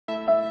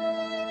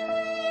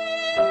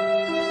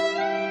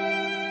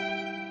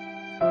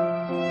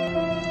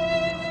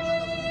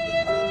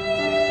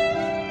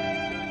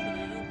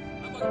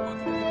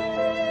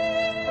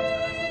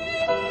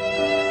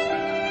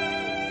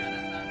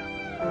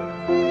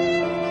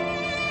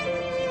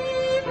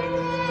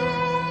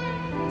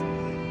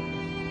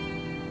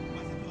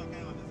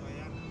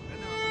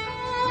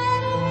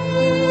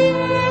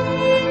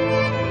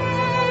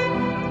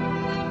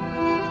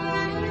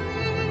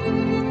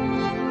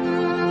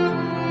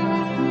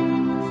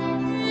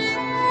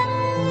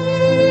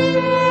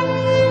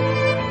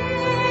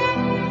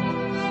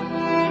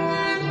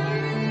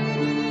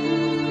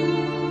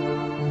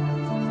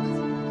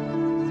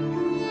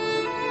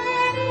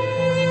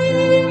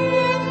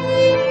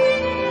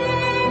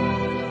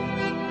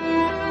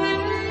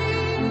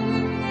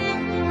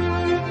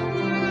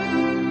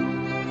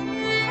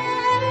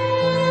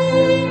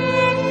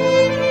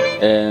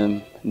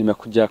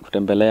nimekuja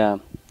kutembelea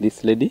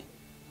this lady.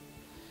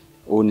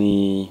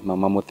 Ni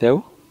Mama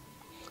Mutheu,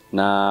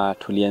 na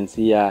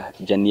tulianzia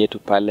jani yetu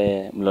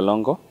pale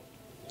Mlolongo,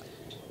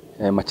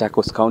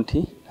 Machakos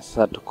County.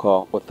 Sasa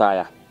tuko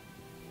Othaya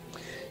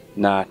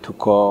na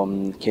tuko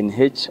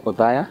KNH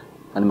Othaya,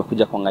 na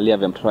nimekuja kuangalia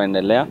vile mtoto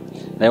anaendelea.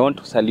 I want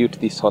to salute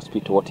this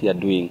hospital, what they are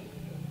doing.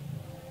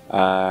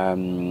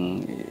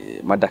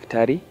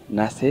 Madaktari,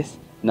 nurses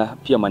na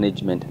pia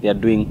management, they are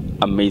doing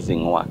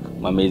amazing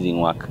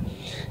work.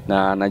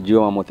 Na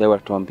najua Mama Mutheu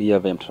atatuambia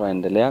vile mtoto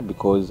anaendelea,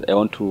 because I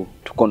want to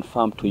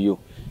confirm to you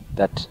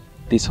that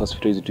this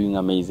hospital is doing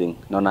amazing.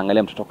 Na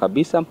naangalia mtoto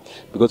kabisa,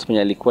 because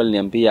penye alikuwa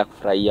aliniambia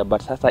kufurahia,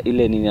 but sasa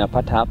ile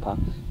ninapata hapa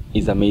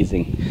is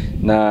amazing.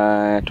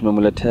 Na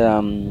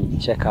tumemletea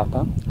check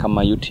hapa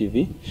kama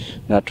UTV,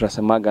 na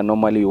tunasemaga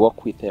normally we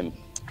work with them.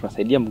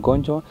 Tunasaidia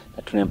mgonjwa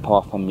na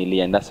tunaempower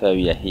familia, and that's why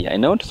we are here.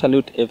 And I want to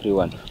salute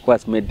everyone who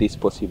has made this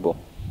possible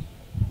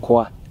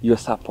kwa your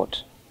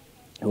support.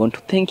 I want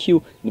to thank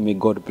you, and may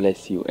God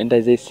bless you. And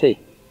as I say,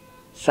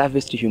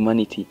 service to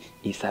humanity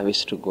is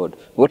service to God.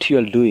 What you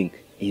are doing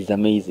is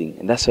amazing,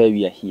 and that's why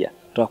we are here.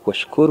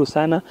 Tunakushukuru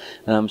sana,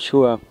 and I'm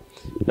sure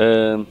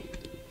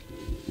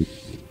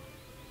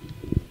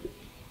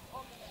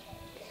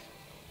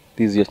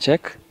this is your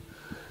check.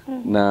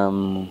 Na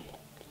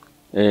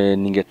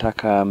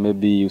ningetaka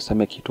maybe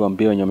useme kitu,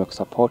 ambie wenye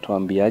wamekusupport,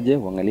 waambiaje,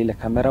 uangalie ile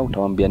kamera,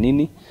 utawaambia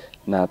nini,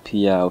 na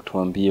pia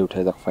utuambie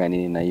utaweza kufanya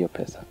nini na hiyo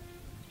pesa.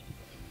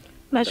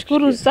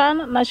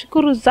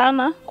 Nashukuru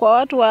sana kwa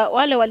watu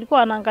wale walikuwa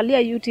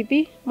wanaangalia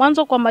UTV.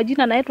 Mwanzo kwa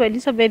majina naitwa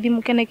Elizabeth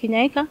Mkene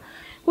Kinyaika.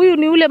 Huyu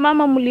ni ule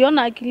mama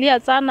mliona akilia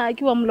sana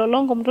akiwa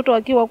Mlolongo, mtoto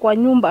akiwa kwa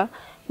nyumba.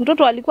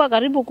 Mtoto alikuwa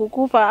karibu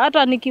kukufa.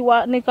 Hata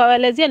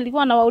nikawaelezea,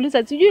 nilikuwa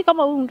nawauliza sijui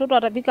kama huyu mtoto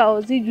atafika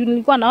hozi,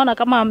 nilikuwa naona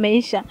kama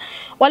ameisha.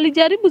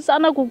 Walijaribu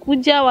sana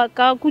kukuja,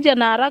 wakakuja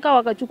na haraka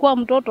wakachukua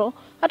mtoto.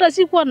 Hata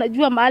sikuwa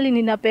najua mahali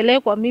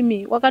ninapelekwa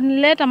mimi.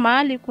 Wakanileta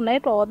mahali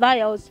kunaitwa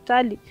Othaya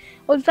hospitali.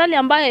 Hospitali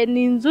ambaye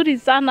ni nzuri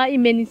sana,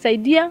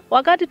 imenisaidia.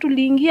 Wakati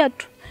tuliingia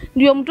tu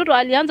ndio mtoto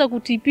alianza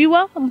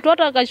kutipiwa,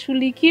 mtoto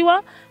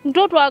akashughulikiwa,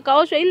 mtoto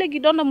akaoshwa. Ile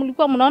kidonda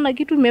mlikuwa mnaona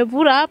kitu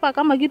imevura hapa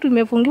kama kitu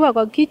imefungiwa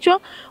kwa kichwa,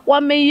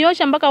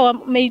 wameiosha mpaka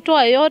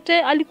wameitoa yote.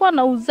 Alikuwa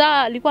na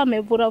uzaa, alikuwa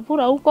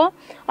amevura huko,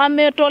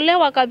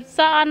 ametolewa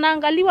kabisa,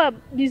 anaangaliwa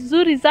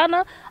vizuri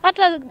sana.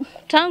 Hata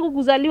tangu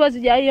kuzaliwa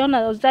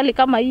sijaiona hospitali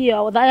kama hii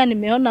ya Othaya,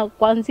 nimeona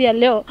kuanzia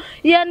leo.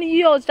 Yaani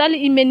hiyo hospitali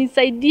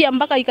imenisaidia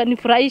mpaka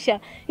ikanifurahisha.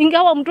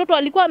 Ingawa mtoto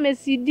alikuwa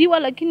amesidiwa,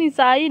 lakini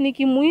saa hii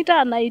nikimuita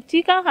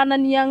anaitika,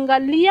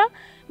 ananiangalia.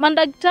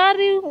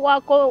 Madaktari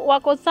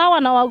wako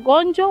sawa na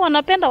wagonjwa,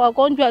 wanapenda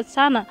wagonjwa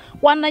sana.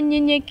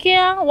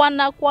 Wananyenyekea,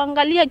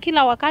 wanakuangalia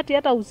kila wakati,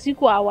 hata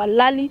usiku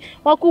hawalali.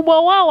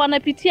 Wakubwa wao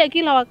wanapitia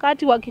kila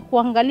wakati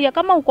wakikuangalia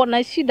kama uko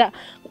na shida.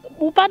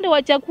 Upande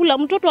wa chakula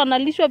mtoto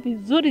analishwa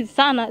vizuri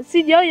sana.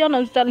 Sijaona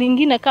hospitali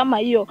nyingine kama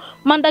hiyo.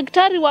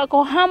 Madaktari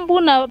wako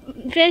humble na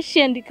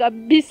patient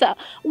kabisa.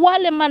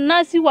 Wale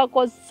manasi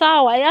wako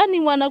sawa, yani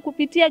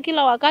wanakupitia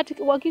kila wakati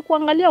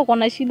wakikuangalia uko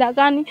na shida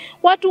gani.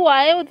 Watu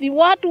wa health,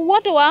 watu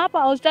wote wa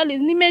hapa hospitali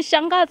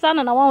nimeshangaa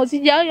sana na wao.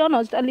 Sijaona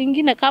hospitali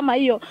nyingine kama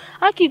hiyo.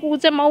 Haki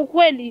kusema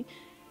ukweli,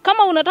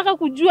 kama unataka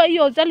kujua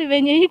hiyo hospitali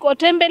venye iko,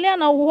 tembelea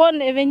na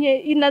uone venye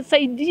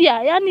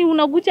inasaidia. Yani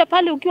unakuja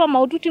pale ukiwa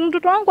mahututi.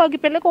 Mtoto wangu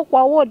akipelekwa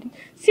kwa ward,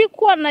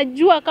 sikuwa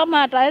najua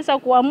kama ataweza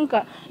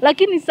kuamka,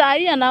 lakini saa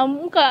hii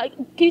anaamka,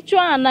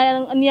 kichwa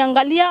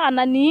ananiangalia,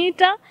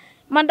 ananiita.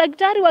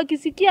 Madaktari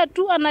wakisikia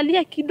tu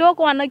analia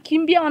kidogo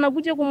wanakimbia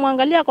wanakuja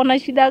kumwangalia kuna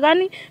shida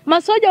gani.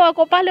 Masoja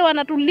wako pale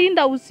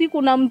wanatulinda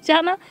usiku na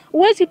mchana.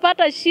 Huwezi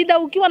pata shida.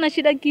 Ukiwa na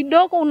shida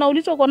kidogo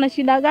unaulizwa kuna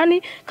shida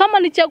gani. Kama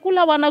ni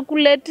chakula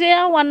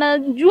wanakuletea,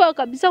 wanajua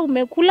kabisa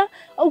umekula.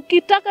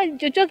 Ukitaka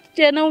chochote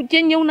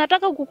chenye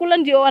unataka kukula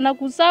ndio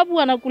wanakusabu,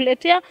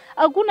 wanakuletea.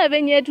 Hakuna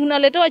venye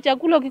tunaletewa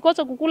chakula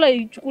ukikosa kukula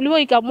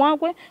ichukuliwe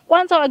ikamwagwe.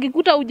 Kwanza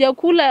wakikuta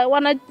hujakula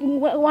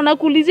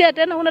wanakulizia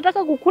tena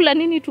unataka kukula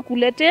nini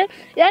tukuletee.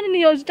 Yani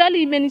ni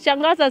hospitali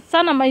imenishangaza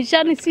sana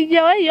maishani.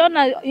 Sijawahi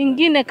ona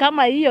ingine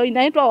kama hiyo.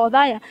 Inaitwa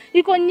Othaya.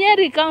 Iko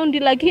Nyeri County,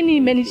 lakini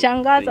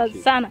imenishangaza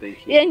sana.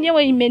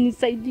 Yenyewe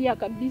imenisaidia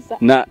kabisa.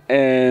 Na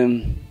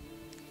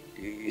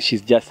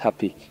she's just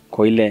happy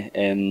kwa ile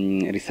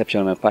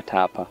reception amepata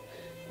hapa.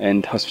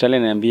 And hospitali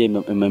inaniambia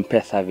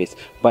imempea service.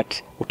 But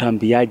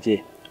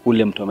utaambiaje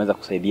ule mtu ameweza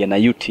kusaidia na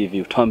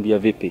UTV? Utaambia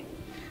vipi?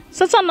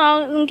 Sasa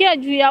naongea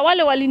juu ya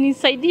wale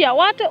walinisaidia.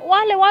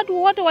 Wale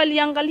watu wote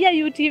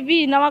waliangalia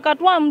UTV na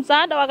wakatoa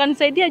msaada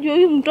wakanisaidia juu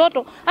huyu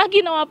mtoto.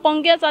 Haki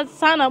nawapongeza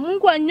sana.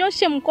 Mungu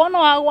anyoshe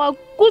mkono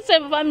wakuse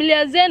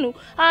familia zenu.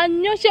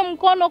 Anyoshe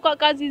mkono kwa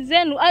kazi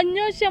zenu.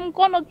 Anyoshe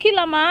mkono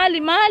kila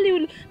mahali.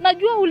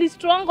 Najua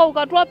ulistronga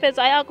ukatoa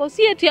pesa yako.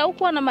 Si eti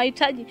haukuwa na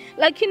mahitaji,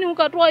 lakini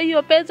ukatoa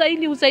hiyo pesa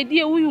ili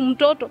usaidie huyu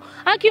mtoto.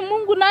 Haki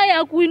Mungu naye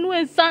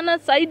akuinue sana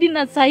zaidi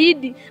na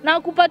zaidi na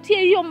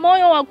akupatie hiyo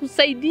moyo wa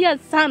kusaidia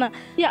sana.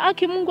 Ya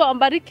haki Mungu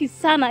ambariki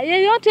sana.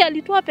 Yeyote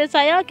alitoa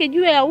pesa yake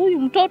juu ya huyu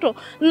mtoto,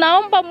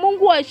 naomba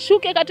Mungu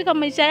ashuke katika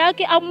maisha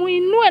yake,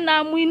 amuinue na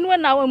amuinue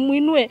na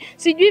amuinue.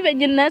 Sijui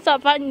venye ninaweza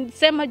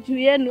kusema juu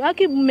yenu.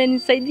 Haki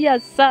mmenisaidia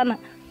sana.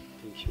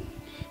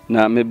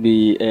 Now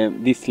maybe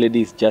this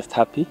lady is just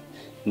happy.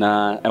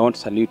 Now I want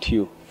to salute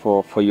you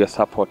for your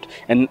support.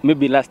 And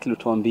maybe lastly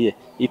tuambie,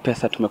 hii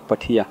pesa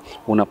tumekupatia,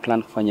 una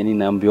plan kufanya nini?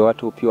 Naambia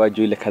watu pia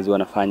wajue ile kazi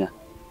wanafanya.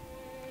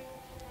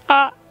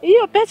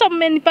 Hiyo pesa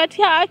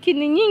mmenipatia haki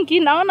ni nyingi,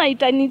 naona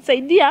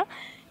itanisaidia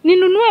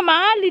ninunue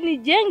mahali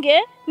nijenge,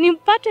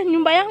 nipate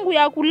nyumba yangu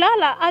ya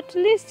kulala, at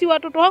least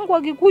watoto wangu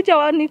wakikuja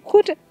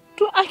wanikute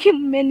tu. Haki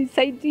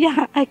mmenisaidia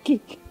haki.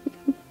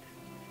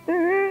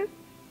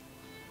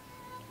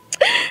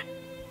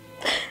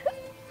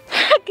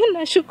 Haki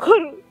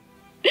nashukuru.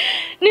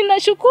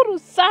 Ninashukuru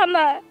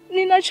sana.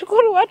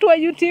 Ninashukuru watu wa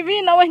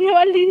UTV na wenye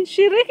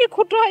walishiriki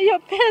kutoa hiyo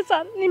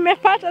pesa.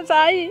 Nimepata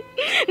saa hii.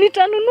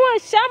 Nitanunua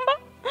shamba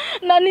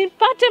na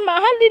nipate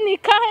mahali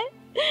nikae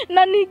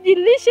na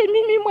nijilishe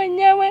mimi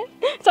mwenyewe,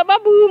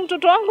 sababu huyu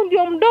mtoto wangu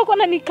ndio mdogo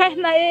na nikae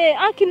na yeye.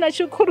 Haki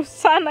nashukuru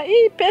sana.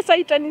 Hii pesa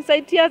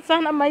itanisaidia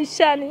sana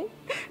maishani.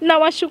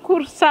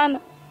 Nawashukuru sana.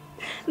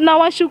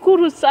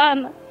 Nawashukuru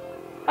sana.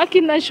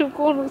 Haki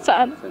nashukuru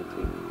sana.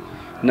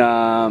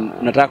 Na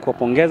nataka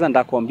kuwapongeza,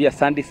 nataka kuambia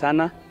asante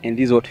sana, and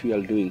this is what we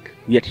are doing.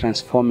 We are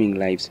transforming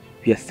lives,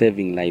 we are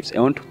saving lives. I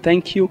want to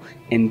thank you,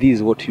 and this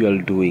is what we are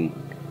doing.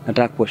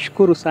 Nataka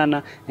kuwashukuru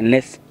sana, and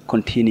let's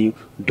continue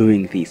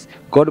doing this.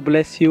 God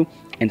bless you,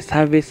 and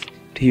service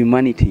to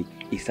humanity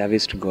is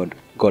service to God.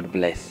 God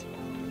bless.